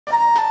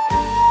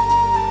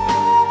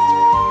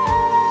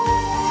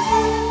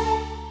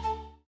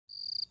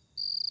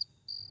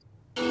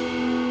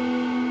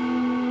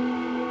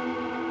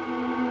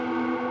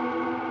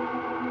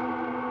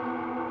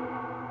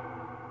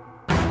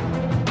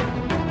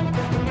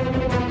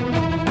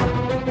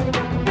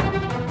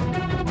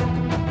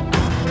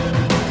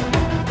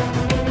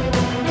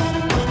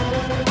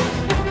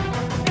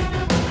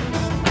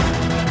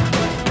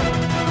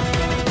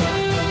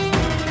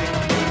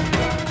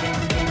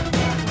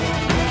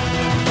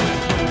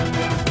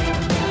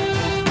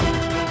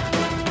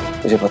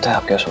मुझे पता है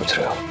आप क्या सोच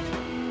रहे हो,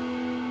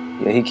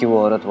 यही कि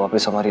वो औरत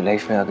वापस हमारी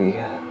लाइफ में आ गई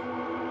है,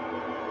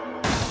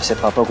 जैसे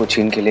पापा को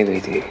छीन के ले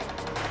गई थी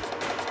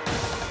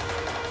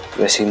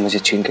वैसे ही मुझे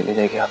छीन के ले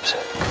जाएगी आपसे।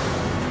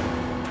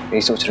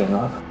 यही सोच रहे हो ना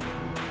आप?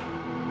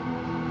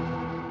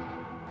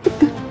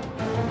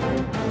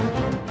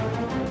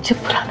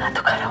 जब पुराना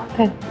दोबारा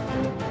होता है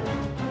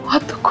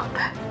बहुत दुख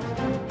होता है।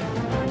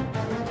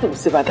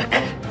 तुमसे वादा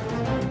कर,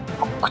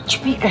 वो कुछ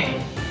भी कहे,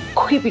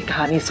 कोई भी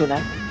कहानी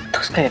सुनाए तो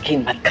उसका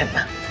यकीन मत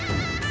करना।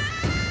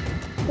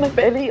 मैं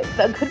पहले ही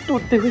अपना घर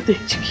टूटते हुए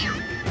देख चुकी हूँ।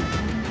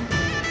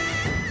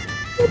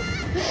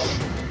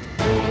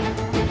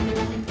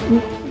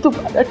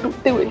 दोबारा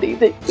टूटते हुए नहीं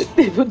देख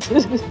सकते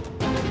मुझे।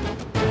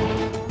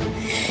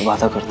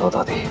 वादा करता हूँ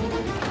दादी,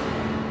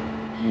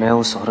 मैं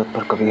उस औरत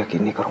पर कभी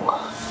यकीन नहीं करूंगा।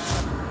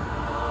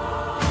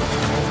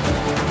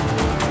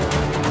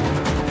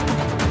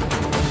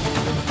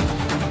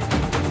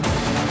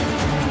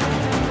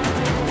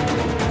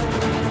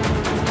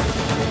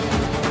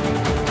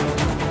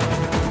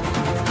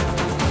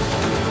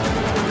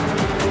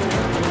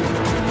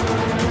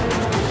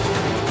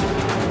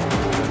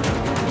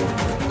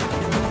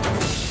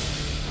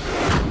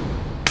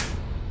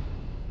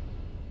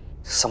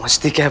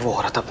 समझती क्या है वो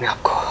औरत अपने आप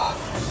को?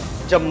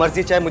 जब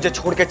मर्जी चाहे मुझे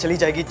छोड़ के चली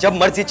जाएगी, जब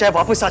मर्जी चाहे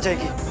वापस आ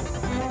जाएगी।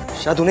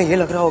 शायद उन्हें यह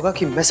लग रहा होगा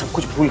कि मैं सब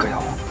कुछ भूल गया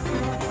हूं,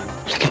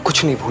 लेकिन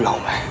कुछ नहीं भूला हूं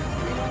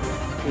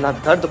मैं। ना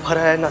दर्द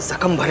भरा है, ना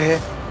जख्म भरे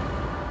हैं,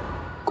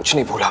 कुछ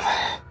नहीं भूला मैं।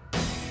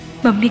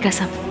 मम्मी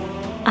कसम,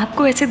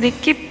 आपको ऐसे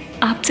देख के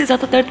आपसे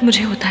ज्यादा दर्द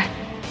मुझे होता है।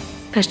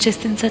 पर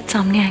जिस दिन सच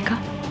सामने आएगा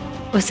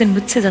उस दिन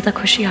मुझसे ज्यादा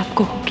खुशी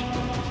आपको होगी।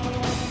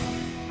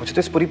 मुझे तो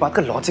इस पूरी बात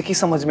का लॉजिक ही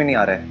समझ में नहीं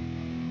आ रहा है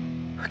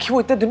कि वो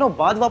इतने दिनों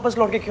बाद वापस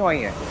लौट के क्यों आई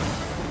है,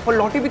 और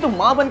लौटी भी तो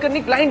माँ बनकर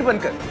नहीं, क्लाइंट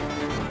बनकर।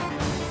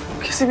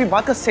 किसी भी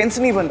बात का सेंस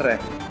नहीं बन रहा है।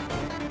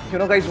 You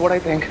know guys what I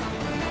think,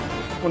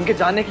 उनके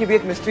जाने की भी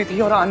एक मिस्ट्री थी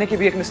और आने की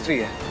भी एक मिस्ट्री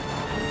है।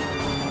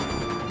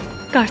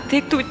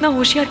 कार्तिक, तू इतना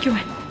होशियार क्यों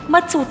है?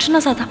 मत सोचना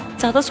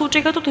ज्यादा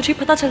सोचेगा तो तुझे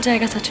पता चल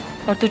जाएगा सच,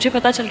 और तुझे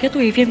पता चल गया तो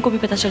एवीएम को भी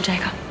पता चल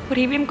जाएगा, और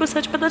एवीएम को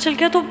सच पता चल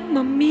गया तो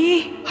मम्मी।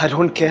 आई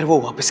डोंट केयर वो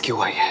वापस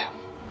क्यों आई है,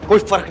 कोई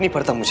फर्क नहीं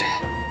पड़ता मुझे।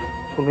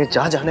 उन्हें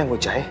जहाँ जाना है वो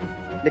जाए,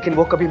 लेकिन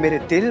वो कभी मेरे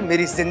दिल,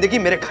 मेरी जिंदगी,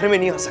 मेरे घर में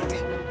नहीं आ सकती।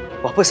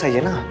 वापस आई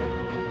है ना,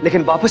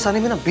 लेकिन वापस आने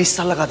में ना 20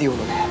 साल लगा दिए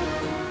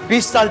उन्होंने।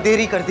 20 साल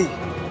देरी कर दी।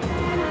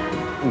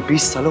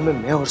 20 सालों में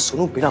मैं और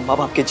सोनू बिना माँ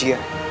बाप के जिए।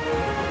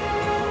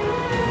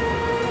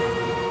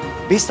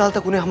 20 साल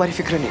तक उन्हें हमारी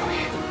फिक्र नहीं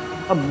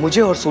हुई। अब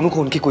मुझे और सोनू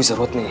को उनकी कोई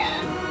जरूरत नहीं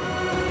है।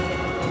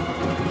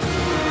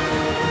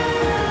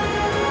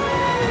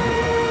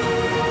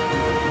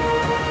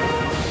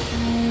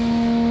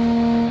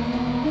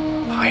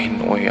 आई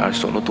नो यार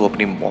सोनू, तू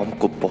अपनी मॉम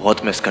को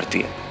बहुत मिस करती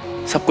है।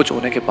 सब कुछ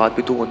होने के बाद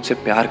भी तू उनसे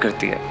प्यार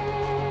करती है।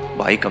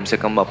 भाई कम से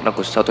कम अपना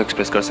गुस्सा तो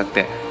एक्सप्रेस कर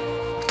सकते हैं,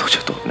 तुझे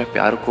तो अपने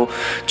प्यार को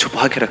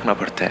छुपा के रखना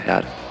पड़ता है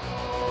यार।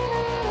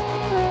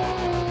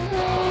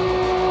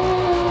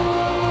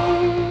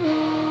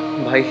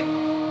 भाई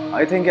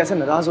आई थिंक ऐसे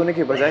नाराज होने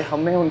के बजाय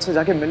हमें उनसे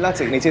जाके मिलना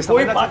चाहिए।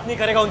 कोई बात नहीं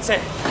करेगा उनसे।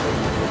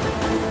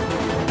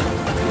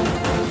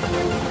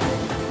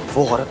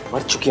 वो औरत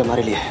मर चुकी है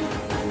हमारे लिए।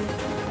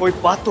 कोई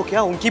बात तो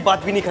क्या, उनकी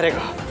बात भी नहीं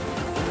करेगा।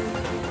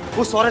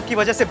 उस औरत की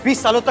वजह से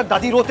 20 सालों तक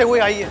दादी रोते हुए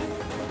आई है।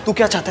 तू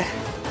क्या चाहता है?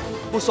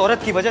 उस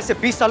औरत की वजह से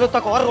 20 सालों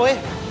तक और रोए?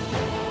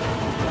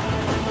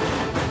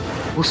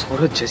 उस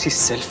औरत जैसी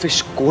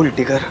सेल्फिश गोल्ड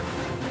डिगर,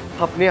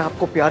 अपने आप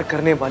को प्यार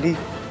करने वाली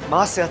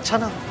मां से अच्छा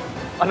ना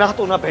अनाथ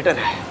होना बेटर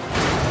है।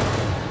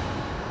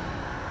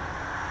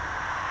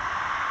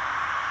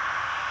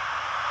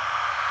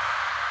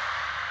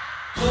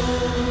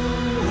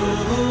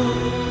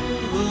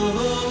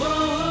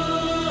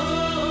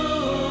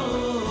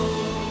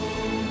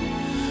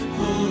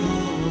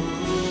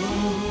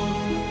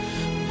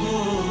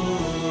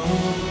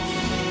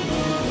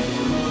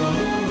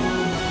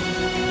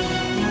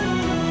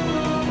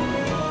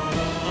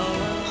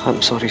 I'm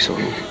sorry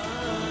सोनू,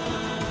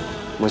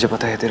 मुझे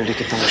पता है तेरे लिए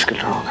कितना मुश्किल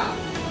रहा होगा,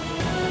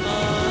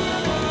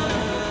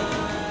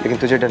 लेकिन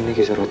तुझे डरने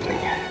की जरूरत नहीं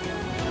है।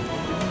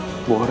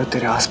 वो औरत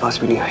तेरे आसपास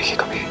भी नहीं आएगी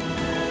कभी।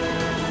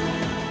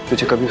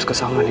 तुझे कभी उसका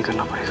सामना नहीं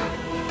करना पड़ेगा।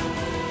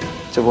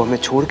 जब वो हमें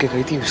छोड़ के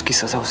गई थी उसकी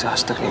सजा उसे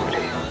आज तक नहीं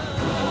मिली,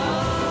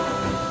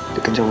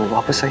 लेकिन जब वो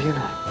वापस आई है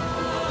ना,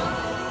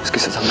 उसकी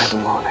सजा मैं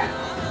दूंगा उन्हें।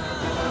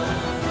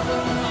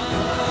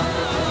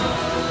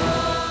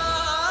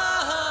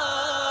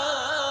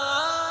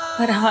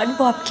 अरहान,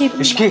 वो आपकी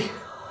इश्की,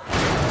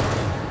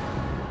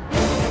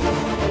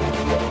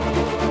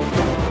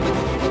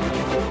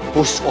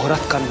 उस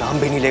औरत का नाम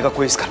भी नहीं लेगा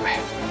कोई इस घर में।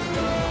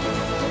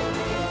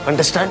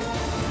 अंडरस्टैंड?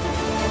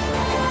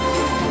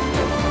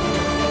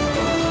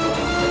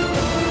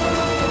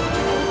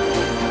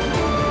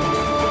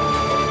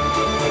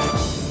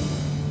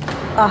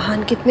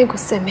 आहान कितने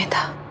गुस्से में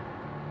था।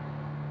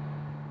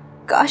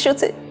 काश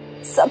उसे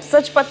सब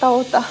सच पता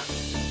होता।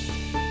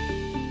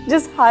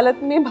 जिस हालत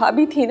में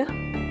भाभी थी ना,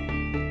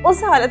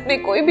 उस हालत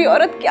में कोई भी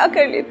औरत क्या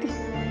कर लेती।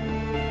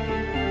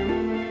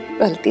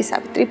 गलती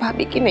सावित्री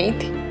भाभी की नहीं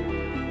थी।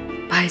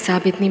 भाई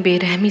साहब इतनी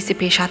बेरहमी से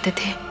पेश आते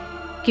थे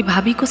कि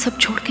भाभी को सब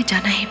छोड़ के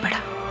जाना ही पड़ा।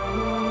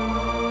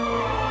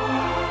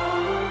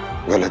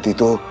 गलती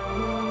तो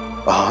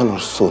आहान और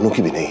सोनू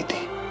की भी नहीं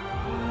थी,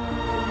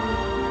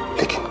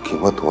 लेकिन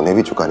कीमत उन्हें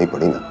भी चुकानी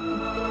पड़ी ना।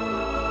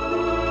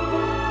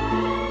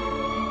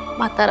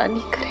 माता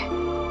रानी करे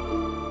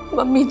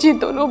मम्मी जी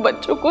दोनों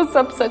बच्चों को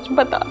सब सच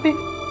बता दे।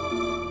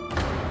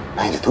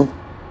 नहीं रितु,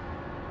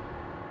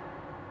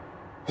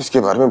 इसके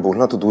बारे में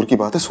बोलना तो दूर की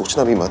बात है,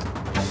 सोचना भी मत।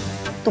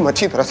 तुम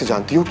अच्छी तरह से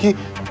जानती हो कि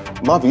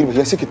माँ वीर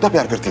भैया से कितना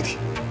प्यार करती थी।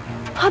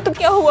 हाँ तो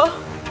क्या हुआ,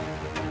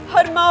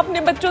 हर माँ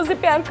अपने बच्चों से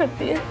प्यार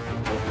करती है।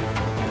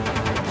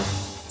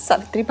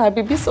 सावित्री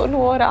भाभी भी सोनू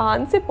और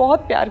आहान से बहुत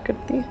प्यार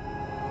करती है।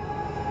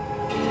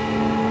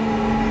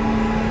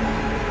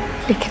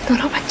 लेकिन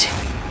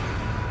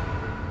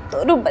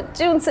दोनों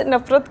बच्चे उनसे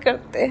नफरत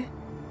करते हैं,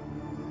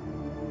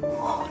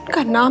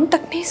 उनका नाम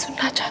तक नहीं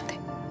सुनना चाहते।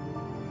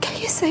 क्या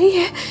ये सही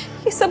है?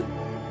 ये सब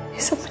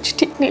मुझे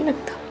ठीक नहीं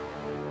लगता।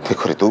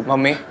 देखो रितु,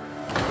 मम्मी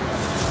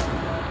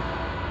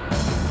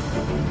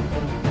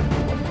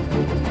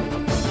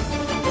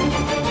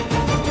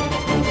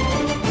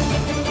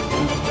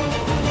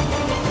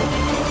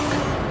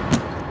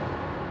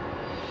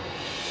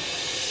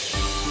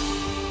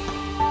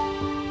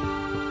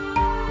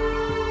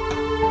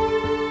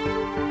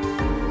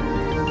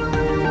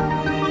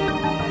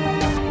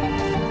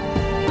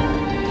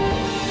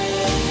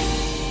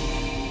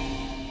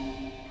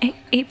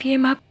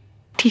एपीएम आप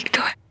ठीक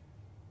तो है?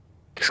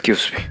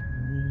 Excuse me.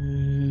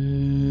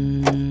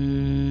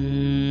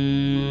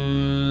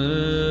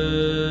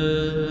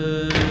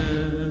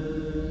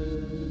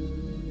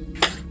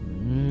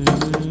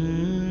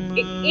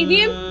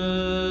 ईवीएम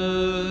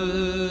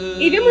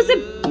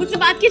मुझसे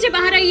बात कीजिए,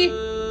 बाहर आइए।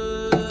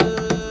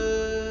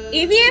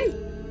 ईवीएम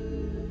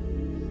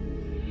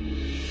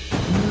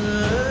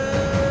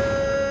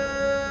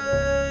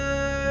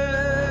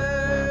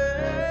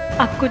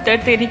आपको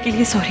दर्द देने के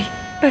लिए सॉरी,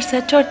 पर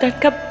सच और दर्द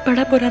का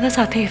बड़ा पुराना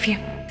साथ है एफएम।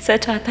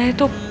 सच आता है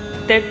तो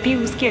दर्द भी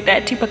उसकी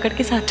अटैची पकड़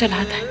के साथ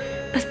चलाता है।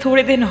 बस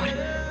थोड़े दिन और,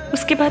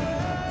 उसके बाद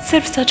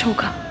सिर्फ सच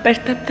होगा, पर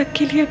तब तक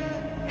के लिए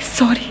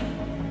सॉरी।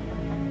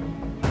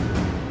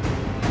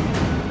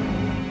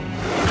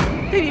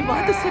 तेरी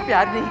माँ तुझसे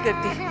प्यार नहीं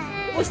करती,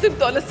 वो सिर्फ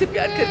दौलत से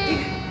प्यार करती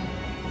है।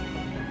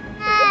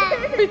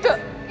 बेटा,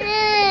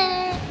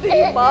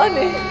 तेरी माँ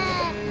ने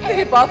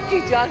तेरे बाप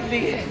की जान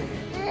ली है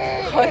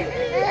और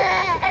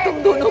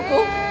तुम दोनों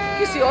को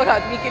किसी और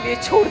आदमी के लिए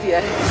छोड़ दिया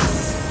है।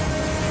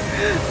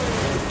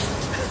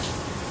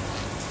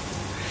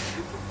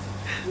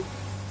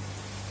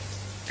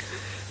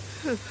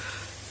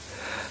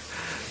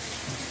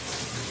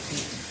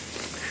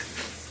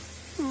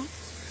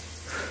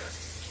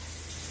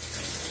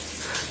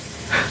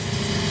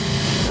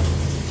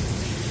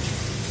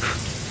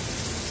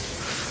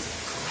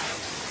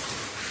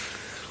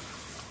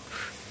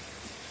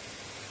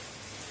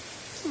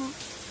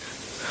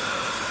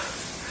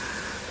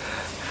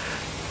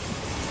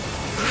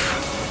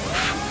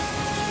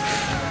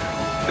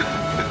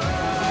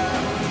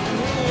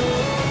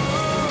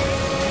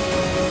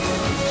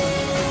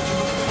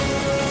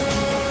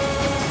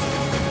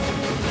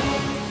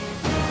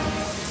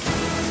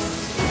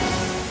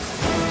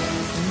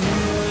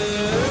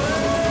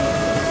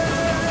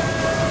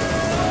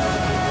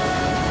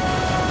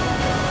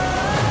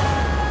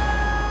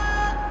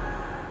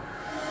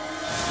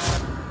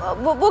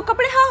 वो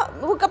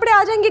कपड़े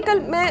आ जाएंगे कल,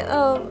 मैं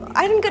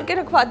आयरन करके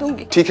रखवा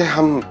दूंगी। ठीक है,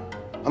 हम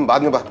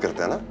बाद में बात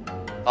करते हैं ना।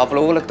 आप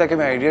लोगों को लगता है कि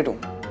मैं आइडियट हूँ?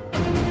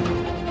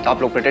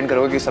 आप लोग प्रिटेंड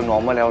करोगे कि सब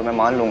नॉर्मल है और मैं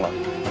मान लूंगा।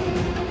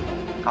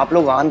 आप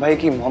लोग आहान भाई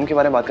की मॉम के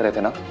बारे में बात कर रहे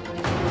थे ना,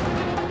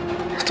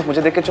 तो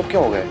मुझे देख के चुप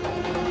क्यों हो गए?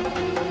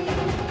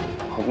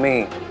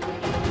 मम्मी,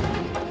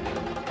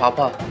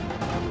 पापा,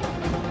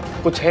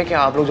 कुछ है क्या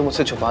आप लोग जो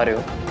मुझसे छुपा रहे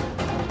हो?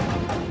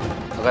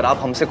 अगर आप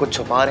हमसे कुछ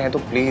छुपा रहे हैं तो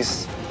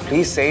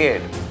प्लीज से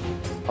इट।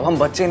 अब हम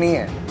बच्चे नहीं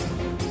हैं।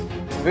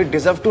 We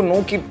deserve to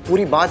know कि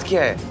पूरी बात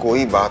क्या है।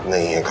 कोई बात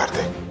नहीं है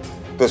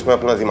कार्तिक, तो इसमें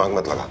अपना दिमाग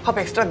मत लगा। अब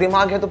एक्स्ट्रा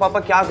दिमाग है तो पापा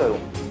क्या करूं?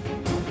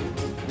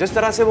 जिस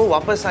तरह से वो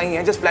वापस आई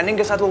हैं, जिस प्लानिंग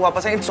के साथ वो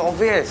वापस आई, इट्स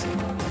ऑब्वियस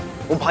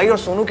वो भाई और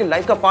सोनू की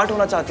लाइफ का पार्ट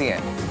होना चाहती हैं।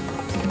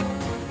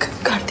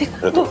 कार्तिक,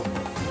 तो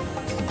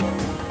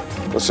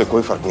उससे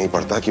कोई फर्क नहीं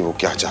पड़ता कि वो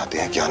क्या चाहते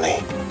हैं क्या नहीं।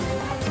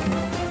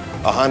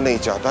 आहान नहीं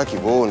चाहता कि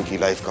वो उनकी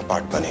लाइफ का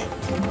पार्ट बने,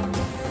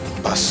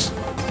 बस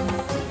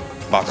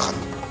बात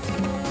खत्म।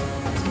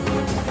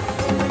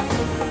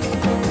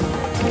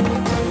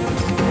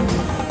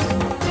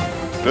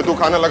 ऋतु,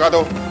 खाना लगा दो।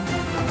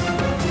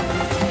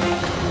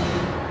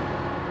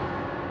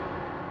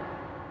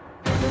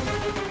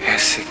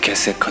 ऐसे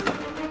कैसे खत्म?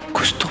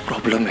 कुछ तो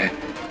प्रॉब्लम है।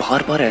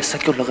 बार बार ऐसा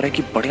क्यों लग रहा है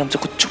कि बड़े हमसे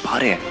कुछ छुपा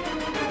रहे हैं?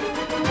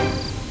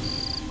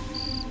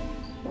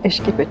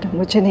 इश्की बेटा,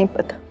 मुझे नहीं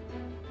पता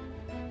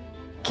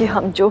कि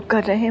हम जो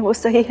कर रहे हैं वो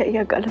सही है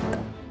या गलत।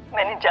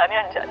 मैंने जाने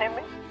अनजाने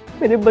में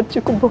मेरे बच्चे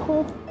को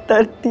बहुत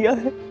दर्द दिया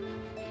है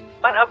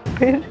और अब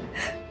फिर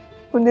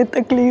उन्हें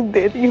तकलीफ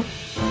दे रही हूँ।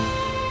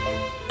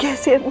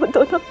 कैसे है वो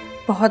दोनों?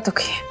 बहुत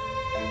दुखी है,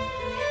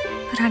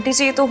 पर आंटी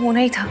जी ये तो होना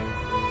ही था।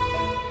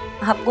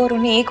 आपको और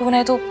उन्हें एक होना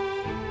है तो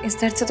इस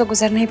दर्द से तो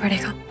गुजरना ही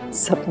पड़ेगा।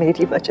 सब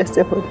मेरी वजह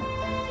से हो रहा।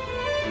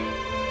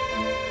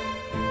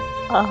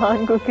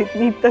 आहान को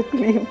कितनी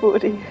तकलीफ हो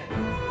रही है,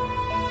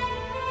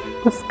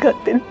 उसका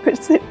दिल फिर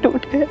से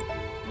टूट गया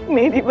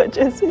मेरी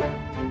वजह से।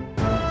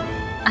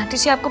 आंटी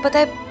जी आपको पता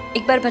है,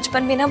 एक बार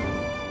बचपन में ना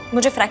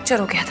मुझे फ्रैक्चर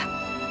हो गया था,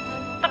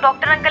 तो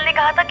डॉक्टर अंकल ने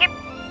कहा था कि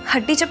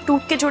हड्डी जब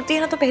टूट के जुड़ती है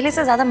ना तो पहले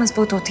से ज्यादा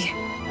मजबूत होती है।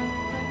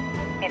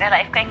 मेरा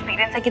लाइफ का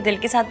एक्सपीरियंस है कि दिल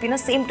के साथ भी ना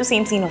सेम टू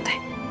सेम सीन होता है।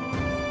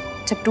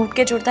 जब टूट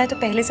के जुड़ता है तो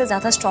पहले से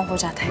ज्यादा स्ट्रांग हो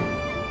जाता है।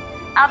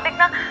 आप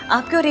देखना,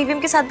 आपके और ईवीएम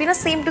के साथ भी ना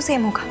सेम टू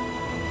सेम होगा।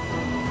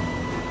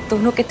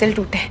 दोनों के दिल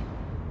टूटे हैं,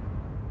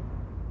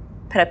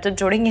 फिर अब जब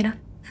जोड़ेंगे ना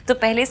तो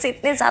पहले से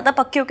इतने ज्यादा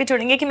पक्के होके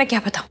जोड़ेंगे कि मैं क्या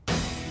बताऊं।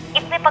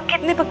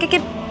 इतने पक्के कि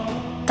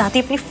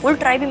दादी अपनी फुल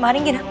ट्राई भी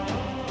मारेंगे ना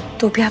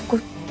तो भी आपको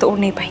तोड़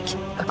नहीं पाएंगी।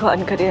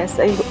 भगवान करे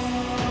ऐसा ही हो।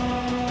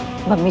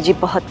 मम्मी जी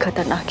बहुत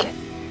खतरनाक है,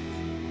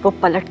 वो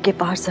पलट के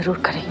पार जरूर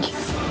करेंगी।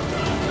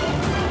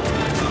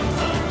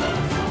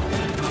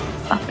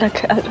 अपना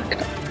ख्याल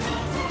रखना।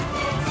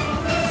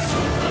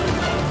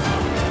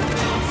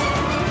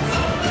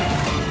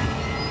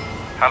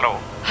 हेलो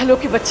हेलो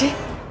के बच्चे,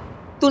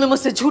 तूने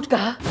मुझसे झूठ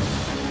कहा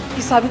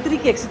कि सावित्री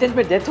की एक्सीडेंट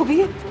में डेथ हो गई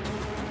है।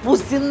 वो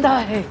जिंदा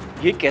है।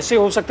 ये कैसे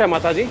हो सकता है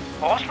माताजी?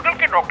 हॉस्पिटल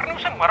के डॉक्टर ने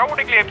उसे मरा हुआ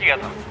डिक्लेयर किया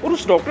था और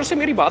उस डॉक्टर से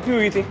मेरी बात भी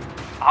हुई थी।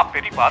 आप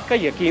मेरी बात का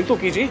यकीन तो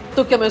कीजिए।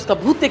 तो क्या मैं उसका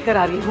भूत देख कर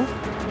आ रही हूँ?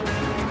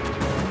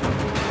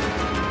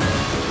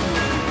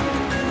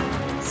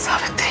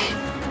 सावित्री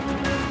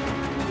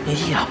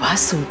मेरी आवाज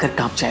सुनकर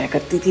कांप जाया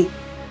करती थी,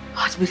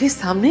 आज मेरे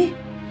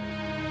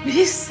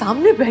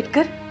सामने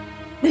बैठकर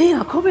मेरी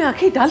आंखों में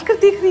आंखें डालकर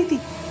देख रही थी।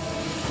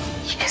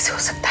 ये कैसे हो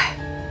सकता है?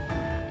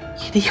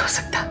 ये नहीं हो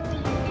सकता।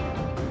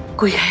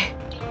 कोई है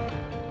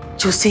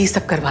जो उससे ये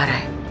सब करवा रहा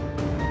है।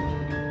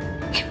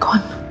 ये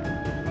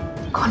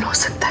कौन हो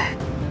सकता है?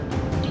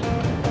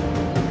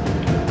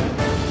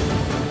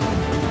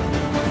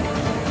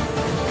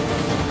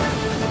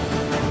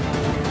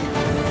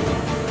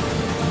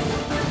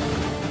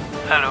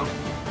 हेलो।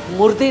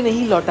 मुर्दे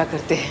नहीं लौटा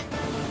करते हैं,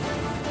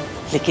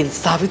 लेकिन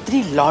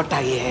सावित्री लौट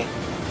आई है।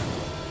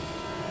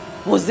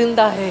 वो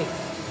जिंदा है।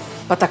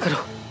 पता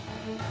करो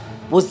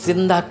वो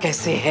जिंदा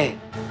कैसे है।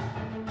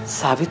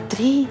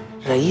 सावित्री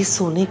रईस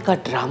होने का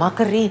ड्रामा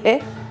कर रही है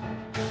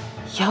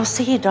या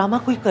उससे ये ड्रामा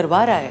कोई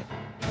करवा रहा है?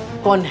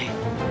 कौन है?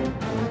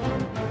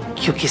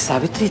 क्योंकि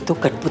सावित्री तो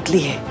कठपुतली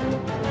है।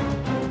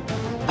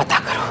 पता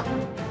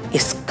करो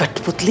इस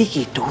कठपुतली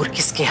की डोर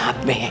किसके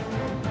हाथ में है।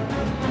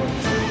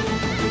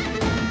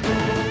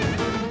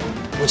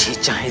 मुझे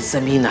चाहे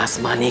जमीन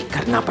आसमान एक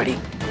करना पड़े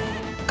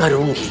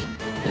करूंगी,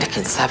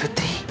 लेकिन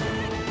सावित्री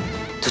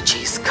तुझे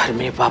इस घर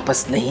में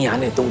वापस नहीं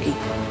आने दूंगी।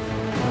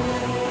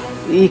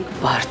 एक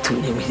बार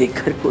तूने मेरे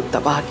घर को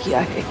तबाह किया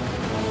है,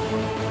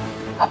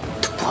 अब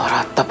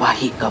दोबारा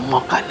तबाही का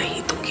मौका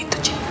नहीं दूंगी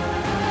तुझे।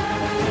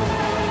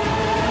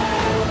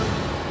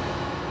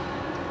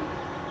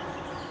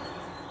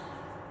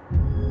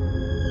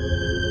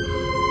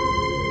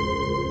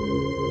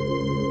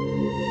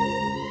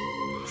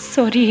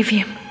 सॉरी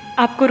ईवीएम,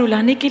 आपको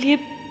रुलाने के लिए,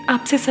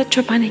 आपसे सच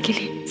छुपाने के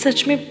लिए,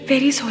 सच में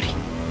वेरी सॉरी।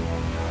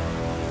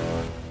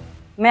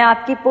 मैं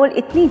आपकी पोल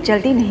इतनी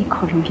जल्दी नहीं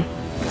खोलूंगी,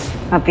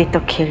 अभी तो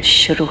खेल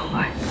शुरू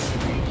हुआ है।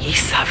 ये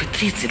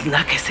सावित्री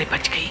जिंदा कैसे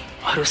बच गई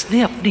और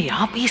उसने अपने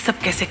आप ही सब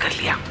कैसे कर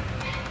लिया?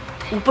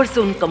 ऊपर से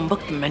उन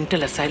कमबख्त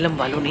मेंटल असाइलम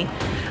वालों ने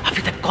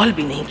अभी तक कॉल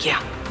भी नहीं किया।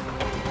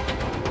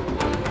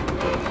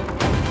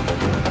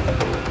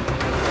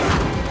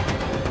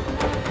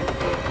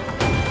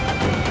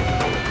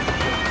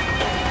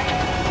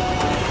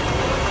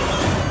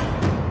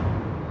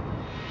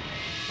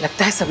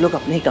 लगता है सब लोग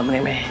अपने ही कमरे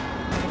में हैं।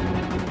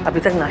 अभी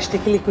तक नाश्ते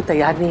के लिए कोई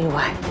तैयार नहीं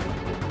हुआ है।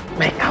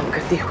 मैं एक काम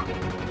करती हूँ,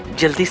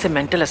 जल्दी से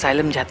मेंटल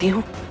असाइलम जाती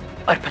हूँ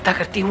और पता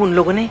करती हूँ उन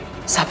लोगों ने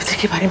सावित्री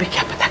के बारे में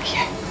क्या पता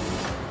किया है।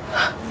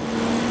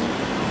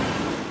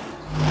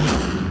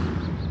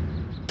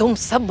 तुम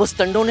सब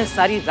बुस्तंडों ने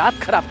सारी रात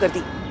खराब कर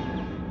दी,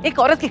 एक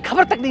औरत की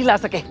खबर तक नहीं ला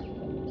सके।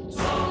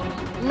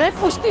 मैं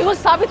पूछती हूँ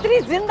सावित्री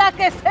जिंदा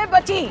कैसे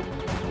बची?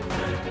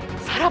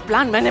 सारा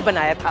प्लान मैंने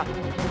बनाया था,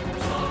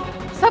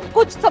 सब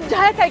कुछ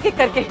समझाया था एक एक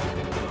करके।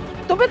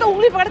 तुम्हें तो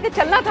उंगली पकड़ के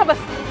चलना था बस।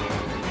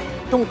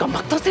 तुम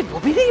कमबख्तों से वो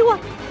भी नहीं हुआ।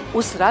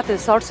 उस रात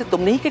रिसोर्ट से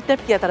तुमने ही किडनैप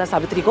किया था ना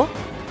सावित्री को?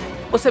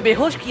 उसे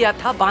बेहोश किया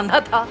था, बांधा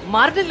था,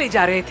 मारने ले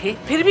जा रहे थे,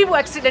 फिर भी वो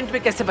एक्सीडेंट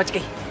में कैसे बच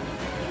गई?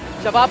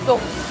 जवाब दो।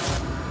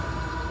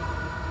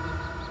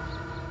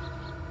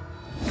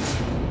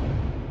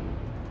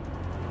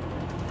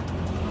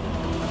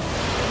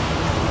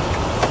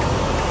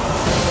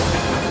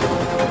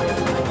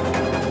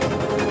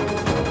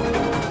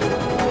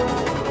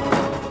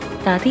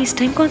 दादी इस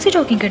टाइम कौन सी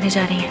जॉगिंग करने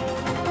जा रही हैं?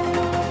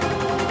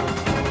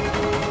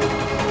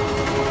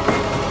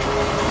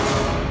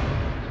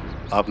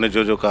 आपने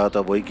जो जो कहा था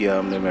वही किया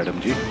हमने मैडम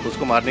जी।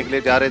 उसको मारने के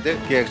लिए जा रहे थे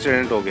कि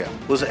एक्सीडेंट हो गया।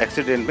 उस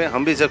एक्सीडेंट में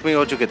हम भी जख्मी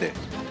हो चुके थे।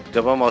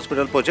 जब हम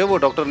हॉस्पिटल पहुंचे वो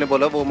डॉक्टर ने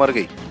बोला वो मर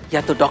गई।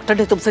 या तो डॉक्टर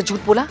ने तुमसे झूठ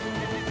बोला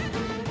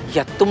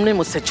या तुमने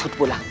मुझसे झूठ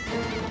बोला,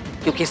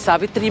 क्योंकि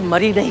सावित्री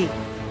मरी नहीं,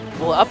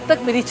 वो अब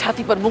तक मेरी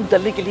छाती पर मुंह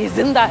डालने के लिए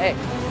जिंदा है।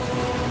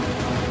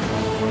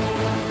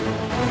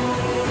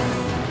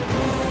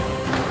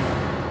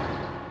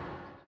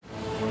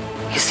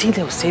 किसी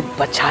ने उसे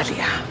बचा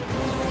लिया,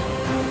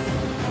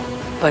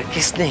 पर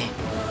किसने?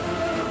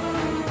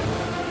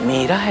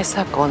 मेरा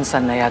ऐसा कौन सा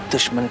नया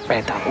दुश्मन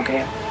पैदा हो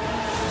गया?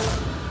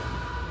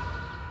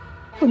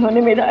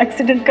 उन्होंने मेरा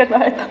एक्सीडेंट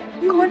करवाया था।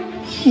 कौन?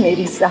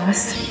 मेरी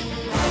सास।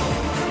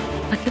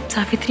 मतलब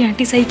सावित्री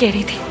आंटी सही कह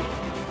रही थी,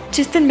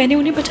 जिस दिन मैंने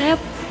उन्हें बचाया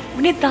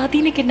उन्हें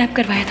दादी ने किडनैप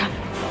करवाया था,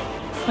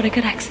 और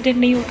अगर एक्सीडेंट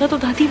नहीं होता तो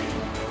दादी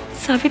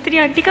सावित्री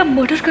आंटी का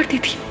मर्डर करती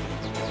थी।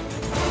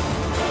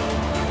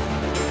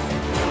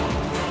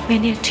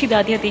 मैंने अच्छी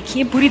दादियाँ देखी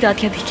हैं, बुरी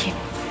दादियाँ देखी हैं,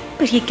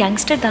 पर ये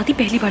गैंगस्टर दादी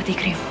पहली बार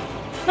देख रही हूँ।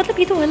 मतलब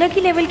ये तो अलग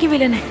ही लेवल की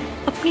विलन है।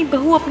 अपनी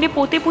बहू अपने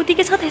पोते पोती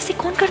के साथ ऐसे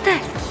कौन करता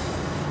है?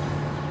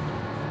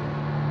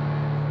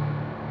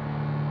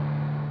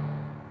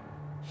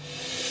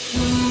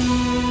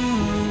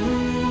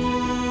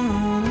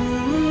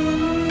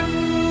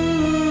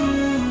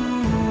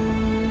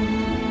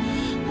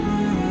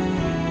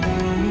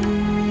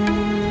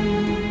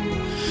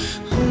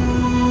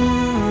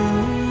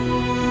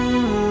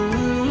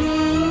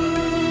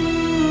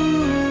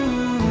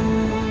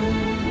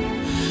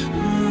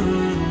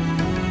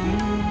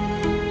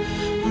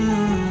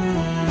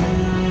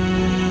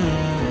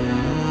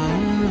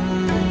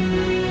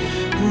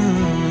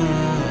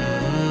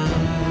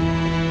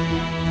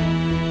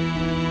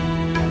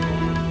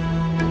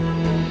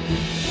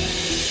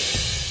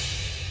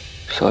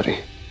 सॉरी,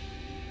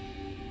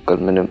 कल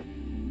मैंने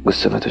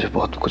गुस्से में तुझे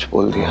बहुत कुछ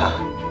बोल दिया।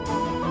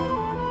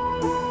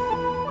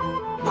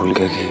 भूल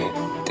गया कि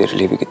तेरे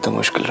लिए भी कितना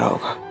मुश्किल रहा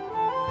होगा।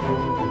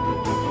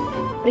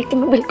 लेकिन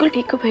मैं बिल्कुल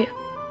ठीक हूँ भैया,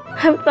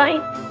 आई एम फाइन।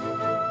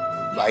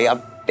 भाई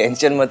आप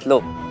टेंशन मत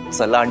लो,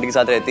 सलाह आंटी के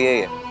साथ रहती है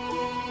ये।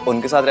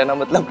 उनके साथ रहना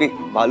मतलब कि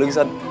बालू के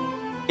साथ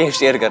केव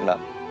शेयर करना।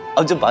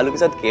 अब जब बालू के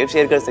साथ केव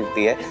शेयर कर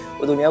सकती है,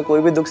 वो दुनिया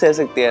कोई भी दुख सह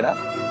सकती है ना।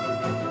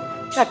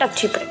 शट अप,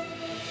 छिप रहे।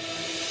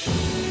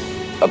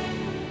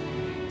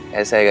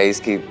 ऐसा है गाइस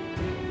कि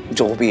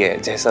जो भी है,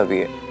 जैसा भी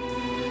है,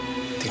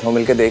 तीनों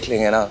मिलकर देख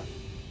लेंगे ना।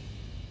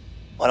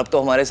 और अब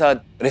तो हमारे साथ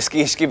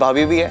रिस्की इश्की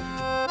भाभी भी है।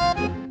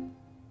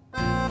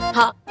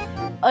 हाँ,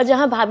 और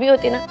जहाँ भाभी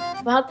होती है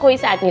ना, वहाँ कोई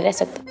साथ नहीं रह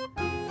सकता।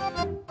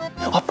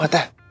 अब पता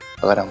है,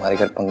 अगर हमारे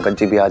घर पंकज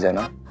जी भी आ जाए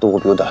ना, तो वो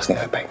भी उदास नहीं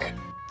रह पाएंगे।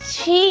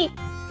 छी,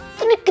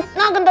 तूने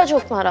कितना गंदा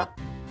जोक मारा।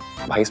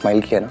 भाई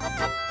स्माइल किया ना।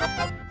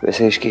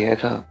 वैसे इश्की है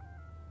का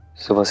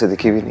सुबह से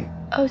दिखी भी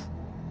नहीं।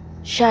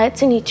 शायद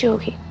से नीचे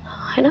होगी,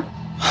 है ना?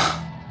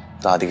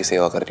 दादी की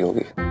सेवा कर रही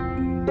होगी।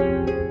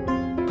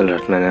 कल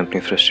रात मैंने अपनी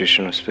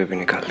फ्रस्ट्रेशन उस पर भी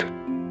निकाल दी।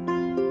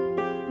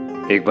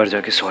 एक बार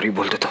जाके सॉरी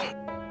बोल देता हूँ।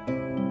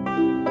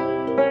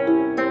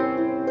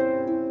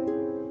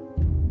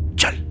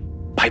 चल,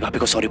 भाई भाभी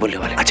को सॉरी बोलने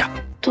वाले। अच्छा,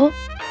 तो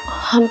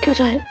हम क्यों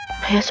जाए?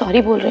 भैया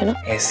सॉरी बोल रहे हैं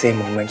ना। ऐसे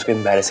मोमेंट्स को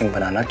एम्बैरेसिंग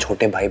बनाना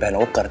छोटे भाई बहनों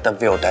को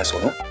कर्तव्य होता है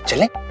सोनू।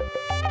 चले?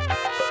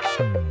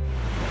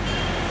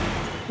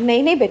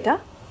 नहीं नहीं बेटा,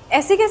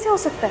 ऐसे कैसे हो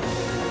सकता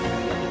है?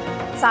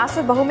 सास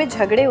और बहू में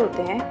झगड़े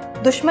होते हैं,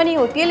 दुश्मनी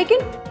होती है, लेकिन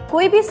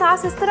कोई भी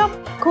सास इस तरह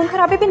खून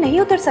खराबे पे नहीं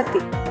उतर सकती।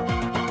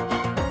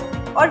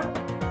 और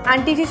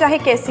आंटी जी चाहे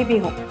कैसी भी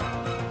हो,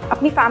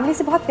 अपनी फैमिली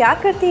से बहुत प्यार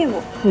करती है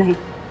वो। नहीं,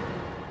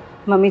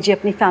 मम्मी जी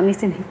अपनी फैमिली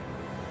से नहीं,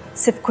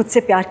 सिर्फ खुद से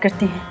प्यार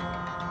करती हैं।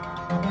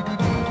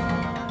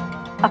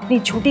 अपनी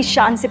झूठी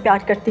शान से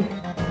प्यार करती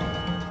हैं,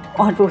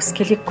 और वो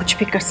उसके लिए कुछ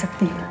भी कर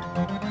सकती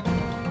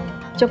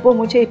हैं। जब वो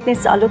मुझे इतने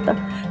सालों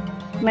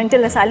तक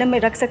मेंटल असाइलम में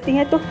रख सकती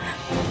हैं, तो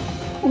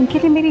उनके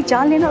लिए मेरी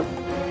जान लेना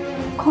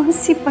कौन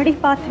सी बड़ी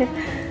बात है।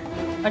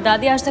 और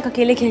दादी आज तक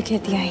अकेले खेल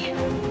खेलती आई है,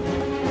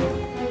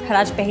 और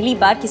आज पहली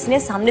बार किसी ने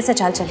सामने से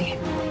चाल चली है।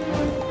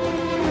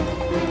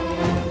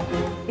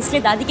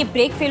 इसलिए दादी के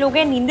ब्रेक फेल हो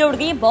गए, नींदें उड़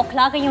गई,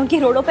 बौखला गई हैं, उनकी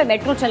रोडों पे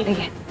मेट्रो चल गई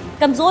है,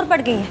 कमजोर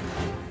पड़ गई है।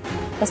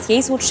 बस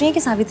यही सोच रही है कि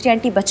सावित्री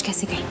आंटी बच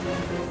कैसे गई।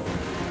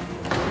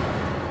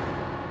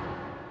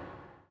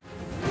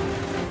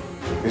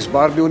 इस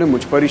बार भी उन्हें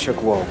मुझ पर ही शक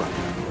हुआ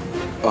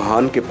होगा।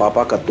 अहान के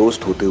पापा का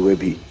दोस्त होते हुए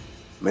भी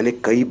मैंने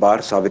कई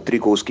बार सावित्री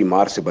को उसकी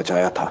मार से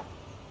बचाया था।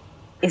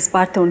 इस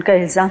बार तो उनका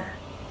इल्ज़ाम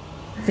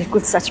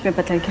बिल्कुल सच में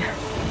बदल गया,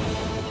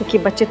 क्योंकि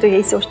बच्चे तो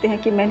यही सोचते हैं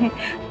कि मैंने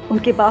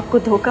उनके बाप को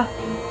धोखा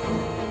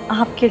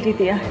आपके लिए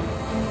दिया है।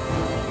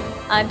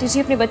 आंटी जी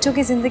अपने बच्चों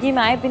की जिंदगी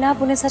में आए बिना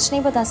आप उन्हें सच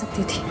नहीं बता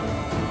सकती थी,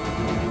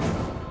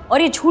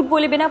 और ये झूठ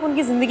बोले बिना आप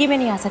उनकी जिंदगी में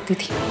नहीं आ सकती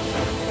थी।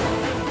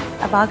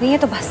 अब आ गई है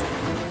तो बस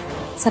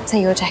सब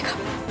सही हो जाएगा।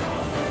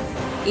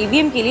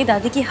 ईवीएम के लिए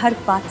दादी की हर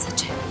बात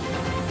सच है,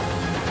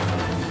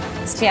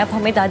 इसलिए अब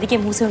हमें दादी के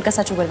मुंह से उनका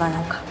सच उगलवाना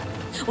होगा।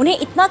 उन्हें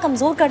इतना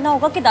कमजोर करना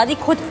होगा कि दादी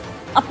खुद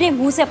अपने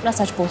मुंह से अपना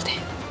सच बोलते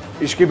हैं।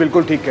 इश्की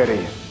बिल्कुल ठीक कह रही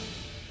है।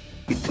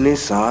 इतने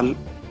साल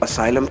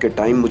असाइलम के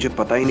टाइम मुझे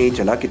पता ही नहीं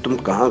चला कि तुम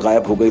कहाँ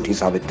गायब हो गई थी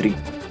सावित्री।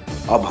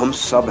 अब हम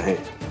सब हैं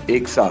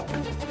एक साथ,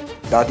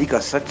 दादी का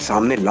सच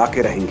सामने ला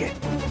के रहेंगे।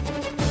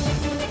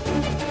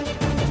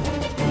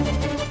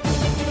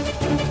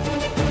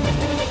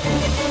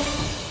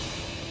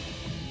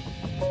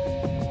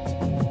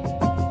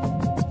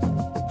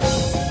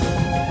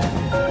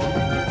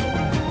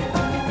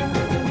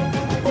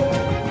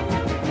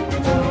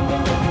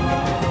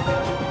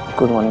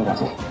 गुड मॉर्निंग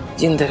दादी।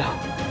 जिंदा रहो।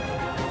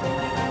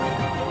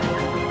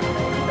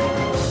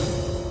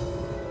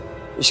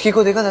 इश्की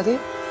को देखा दादी?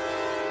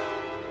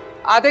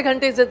 आधे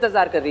घंटे से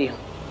इंतजार कर रही हूँ।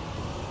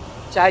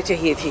 चाय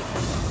चाहिए थी।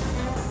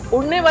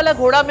 उड़ने वाला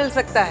घोड़ा मिल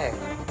सकता है,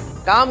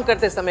 काम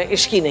करते समय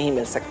इश्की नहीं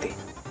मिल सकती।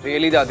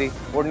 रियली दादी,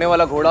 उड़ने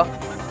वाला घोड़ा?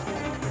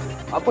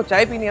 आपको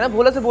चाय पीनी है ना,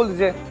 भोला से बोल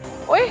दीजिए।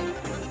 ओए,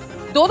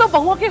 दो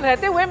बहुओं के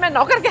रहते हुए मैं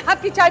नौकर के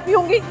हाथ की चाय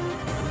पीऊंगी?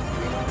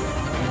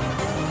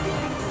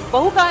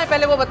 बहू कहाँ है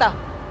पहले वो बता।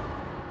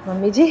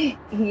 मम्मी जी,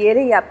 ये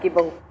रही आपकी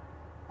बहू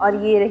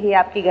और ये रही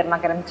आपकी गर्मा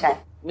गर्म चाय।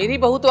 मेरी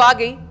बहू तो आ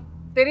गई,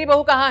 तेरी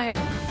बहू कहाँ है?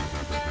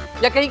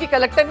 या कहीं की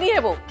कलेक्टर नहीं है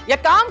वो, या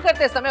काम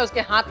करते समय उसके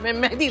हाथ में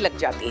मेहंदी लग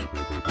जाती है?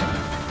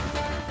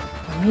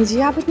 मम्मी जी,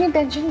 आप इतनी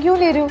टेंशन क्यों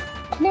ले रहे हो?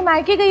 अपने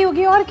मायके गई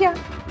होगी और क्या।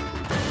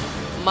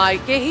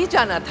 मायके ही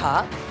जाना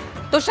था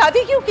तो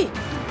शादी क्यों की?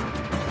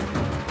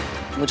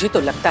 मुझे तो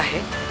लगता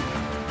है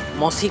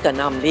मौसी का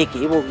नाम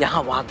लेके वो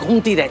यहाँ वहां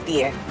घूमती रहती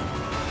है।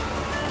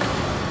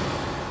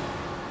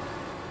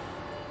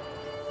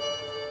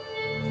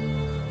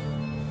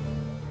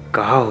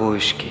 कहा हो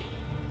इश्की,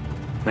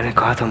 मैंने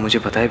कहा था मुझे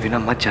बताए बिना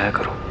मत जाया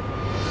करो।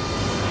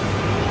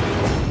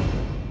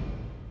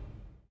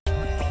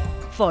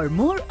 For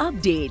more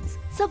updates,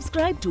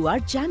 subscribe to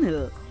our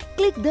channel,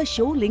 click the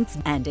show links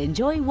and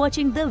enjoy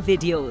watching the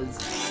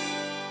videos.